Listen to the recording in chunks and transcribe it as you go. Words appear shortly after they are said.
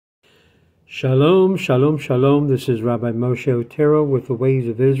Shalom, shalom, shalom. This is Rabbi Moshe Otero with the Ways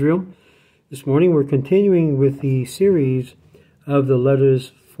of Israel. This morning we're continuing with the series of the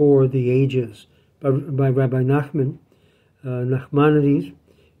letters for the ages by Rabbi Nachmanides,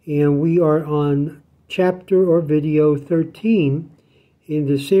 and we are on chapter or video 13 in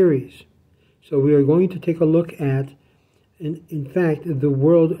the series. So we are going to take a look at, in fact, the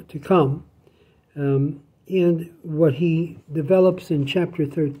world to come, and what he develops in chapter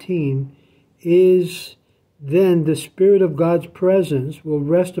 13 is then the Spirit of God's presence will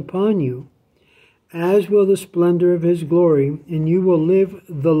rest upon you, as will the splendor of His glory, and you will live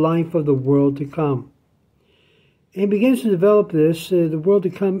the life of the world to come. And he begins to develop this, the world to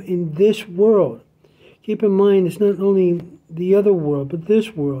come in this world. Keep in mind, it's not only the other world, but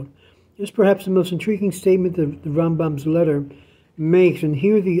this world. This is perhaps the most intriguing statement that the Rambam's letter makes, and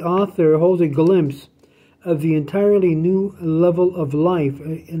here the author holds a glimpse of the entirely new level of life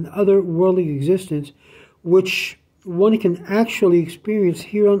and otherworldly existence which one can actually experience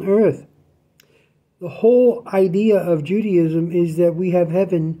here on earth. The whole idea of Judaism is that we have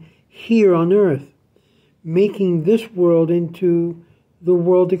heaven here on earth, making this world into the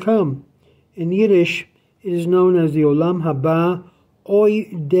world to come. In Yiddish, it is known as the Olam Haba,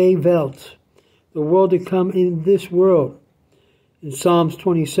 Oy de Welt, the world to come in this world. In Psalms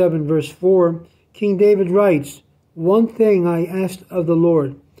 27, verse 4, King David writes, "One thing I asked of the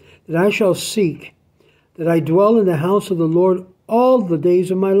Lord, that I shall seek, that I dwell in the house of the Lord all the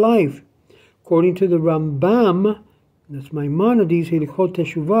days of my life." According to the Rambam, that's Maimonides, Hilchot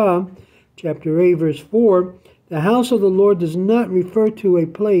Teshuvah, chapter 8, verse 4, the house of the Lord does not refer to a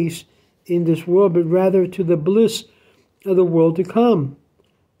place in this world, but rather to the bliss of the world to come.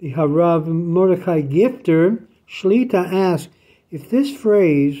 The Harav Mordechai Gifter, Shlita, asks, if this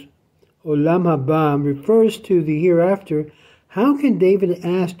phrase, Olam Haba, refers to the hereafter, how can David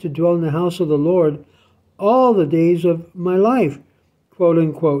ask to dwell in the house of the Lord all the days of my life, quote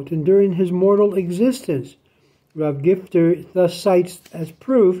unquote, and during his mortal existence? Rav Gifter thus cites as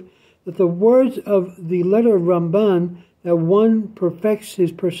proof that the words of the letter of Ramban, that one perfects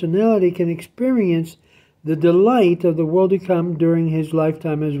his personality, can experience the delight of the world to come during his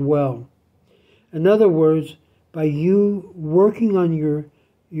lifetime as well. In other words, by you working on your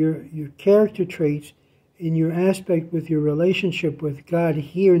character traits in your aspect with your relationship with God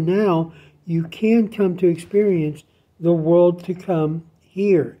here now, you can come to experience the world to come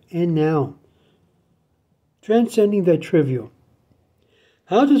here and now. Transcending the trivial.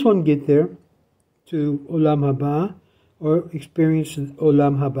 How does one get there to Olam Haba or experience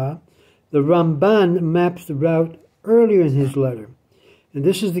Olam Haba? The Ramban maps the route earlier in his letter. And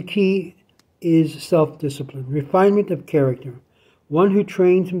this is the key, is self-discipline, refinement of character. One who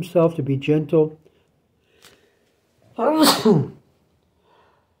trains himself to be gentle, train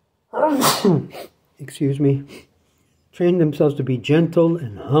themselves to be gentle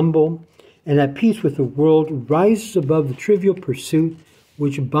and humble and at peace with the world, rises above the trivial pursuit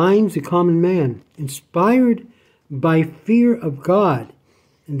which binds the common man, inspired by fear of God.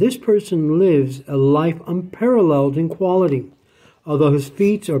 And this person lives a life unparalleled in quality. Although his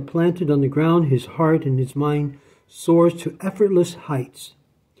feet are planted on the ground, his heart and his mind soars to effortless heights.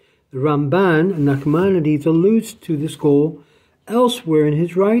 The Ramban, Nachmanides, alludes to this goal elsewhere in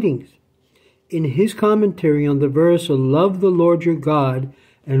his writings. In his commentary on the verse, "Love the Lord your God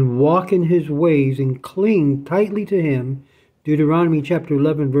and walk in his ways and cling tightly to him," Deuteronomy chapter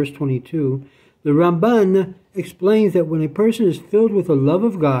 11, verse 22, the Ramban explains that when a person is filled with the love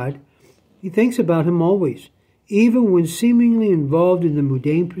of God, he thinks about him always, even when seemingly involved in the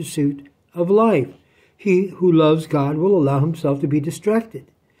mundane pursuit of life. He who loves God will allow himself to be distracted.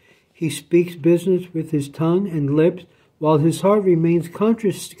 He speaks business with his tongue and lips, while his heart remains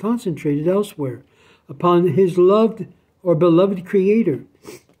concentrated elsewhere, upon his loved or beloved Creator.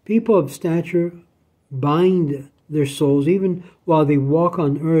 People of stature bind their souls even while they walk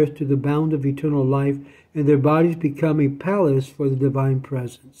on earth to the bound of eternal life, and their bodies become a palace for the divine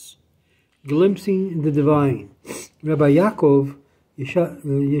presence. Glimpsing the divine. Rabbi Yaakov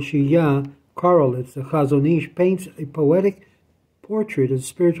Yeshaya Karolitz, the Chazon Ish, paints a poetic portrait of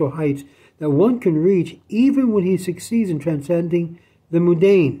spiritual heights that one can reach even when he succeeds in transcending the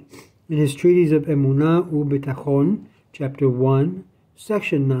mundane. In his treatise of Emunah Ubetachon, chapter 1,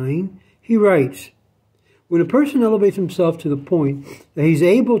 section 9, he writes, when a person elevates himself to the point that he's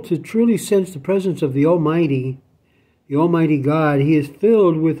able to truly sense the presence of the Almighty God, he is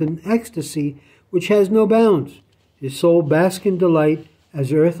filled with an ecstasy which has no bounds. His soul basks in delight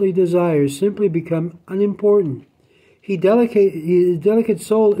as earthly desires simply become unimportant. His delicate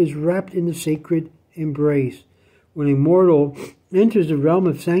soul is wrapped in the sacred embrace. When a mortal enters the realm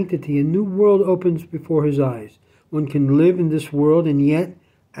of sanctity, a new world opens before his eyes. One can live in this world and yet,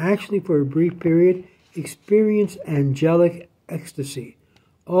 actually for a brief period, experience angelic ecstasy.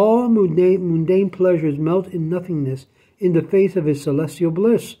 All mundane pleasures melt in nothingness in the face of his celestial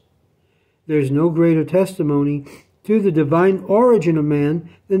bliss. There is no greater testimony to the divine origin of man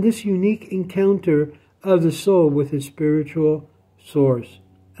than this unique encounter of the soul with its spiritual source.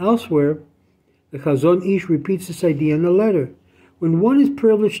 Elsewhere, the Chazon Ish repeats this idea in a letter. When one is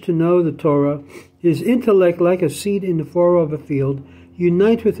privileged to know the Torah, his intellect, like a seed in the furrow of a field,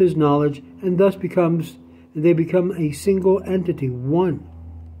 unites with his knowledge, and thus they become a single entity, one.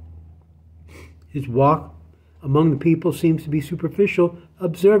 His walk among the people seems to be superficial,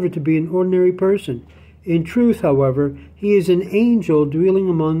 observe it to be an ordinary person. In truth, however, he is an angel dwelling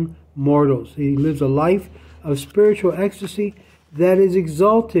among mortals. He lives a life of spiritual ecstasy that is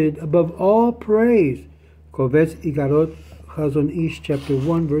exalted above all praise. Kovetz Igarot Chazon Ish, chapter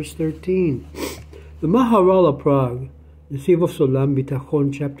 1, verse 13. The Maharal of Prague, the Siv of Solam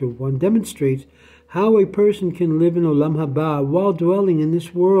Bitachon, chapter 1, demonstrates how a person can live in Olam Haba while dwelling in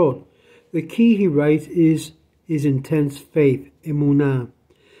this world. The key, he writes, is his intense faith, emunah.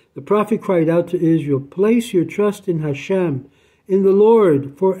 The prophet cried out to Israel, "Place your trust in Hashem, in the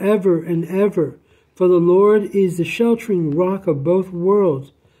Lord, forever and ever. For the Lord is the sheltering rock of both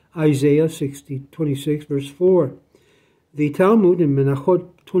worlds." Isaiah 26, verse 4. The Talmud in Menachot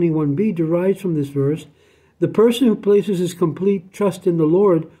 21b derives from this verse, "The person who places his complete trust in the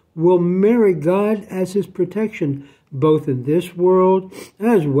Lord will merit God as his protection, both in this world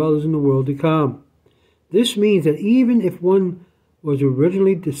as well as in the world to come." This means that even if one was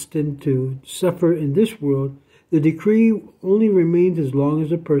originally destined to suffer in this world, the decree only remains as long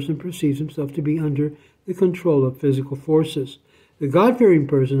as a person perceives himself to be under the control of physical forces. The God-fearing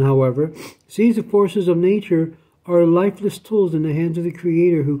person, however, sees the forces of nature are lifeless tools in the hands of the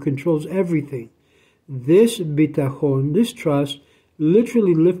Creator who controls everything. This bitachon, this trust,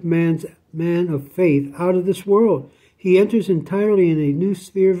 literally lifts man of faith out of this world. He enters entirely in a new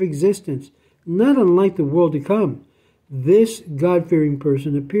sphere of existence, not unlike the world to come. This God-fearing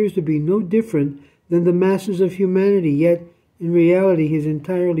person appears to be no different than the masses of humanity, yet in reality he is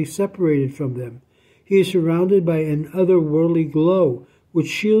entirely separated from them. He is surrounded by an otherworldly glow, which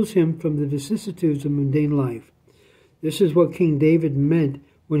shields him from the vicissitudes of mundane life. This is what King David meant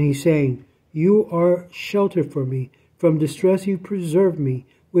when he sang, "You are shelter for me. From distress you preserve me.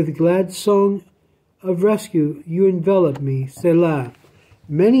 With glad song of rescue you envelop me. Selah."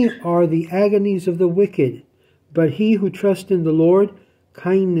 Many are the agonies of the wicked, but he who trusts in the Lord,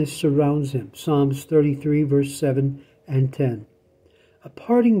 kindness surrounds him. Psalms 33, verse 7 and 10. A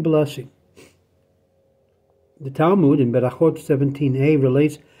parting blessing. The Talmud in Berachot 17a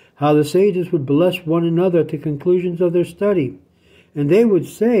relates how the sages would bless one another at the conclusions of their study. And they would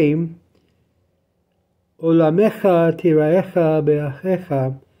say, "Olamecha tiraecha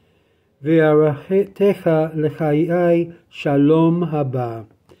be'achecha, ve'arachetecha lechayai shalom haba."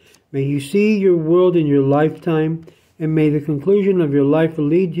 May you see your world in your lifetime, and may the conclusion of your life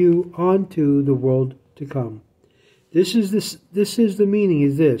lead you on to the world to come. This is the meaning,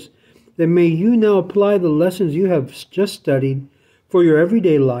 is this, that may you now apply the lessons you have just studied for your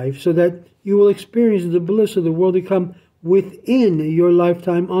everyday life, so that you will experience the bliss of the world to come within your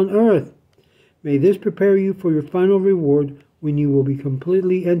lifetime on earth. May this prepare you for your final reward when you will be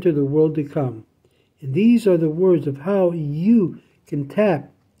completely enter the world to come. And these are the words of how you can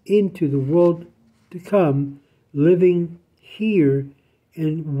tap into the world to come, living here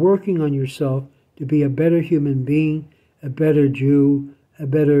and working on yourself to be a better human being, a better Jew, a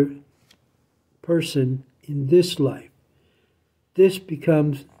better person in this life. This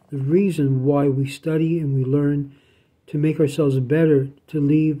becomes the reason why we study and we learn to make ourselves better, to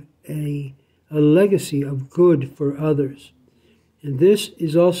leave a legacy of good for others. And this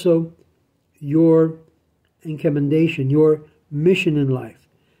is also your commendation, your mission in life.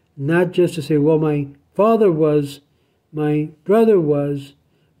 Not just to say, well, my father was, my brother was,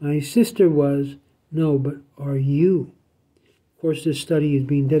 my sister was. No, but are you? Of course, this study is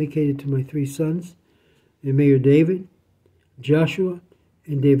being dedicated to my three sons, Mayor David, Joshua,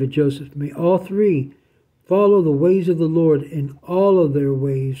 and David Joseph. May all three follow the ways of the Lord in all of their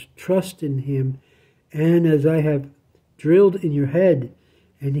ways, trust in Him, and as I have drilled in your head,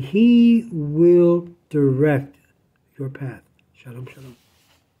 and He will direct your path. Shalom, shalom.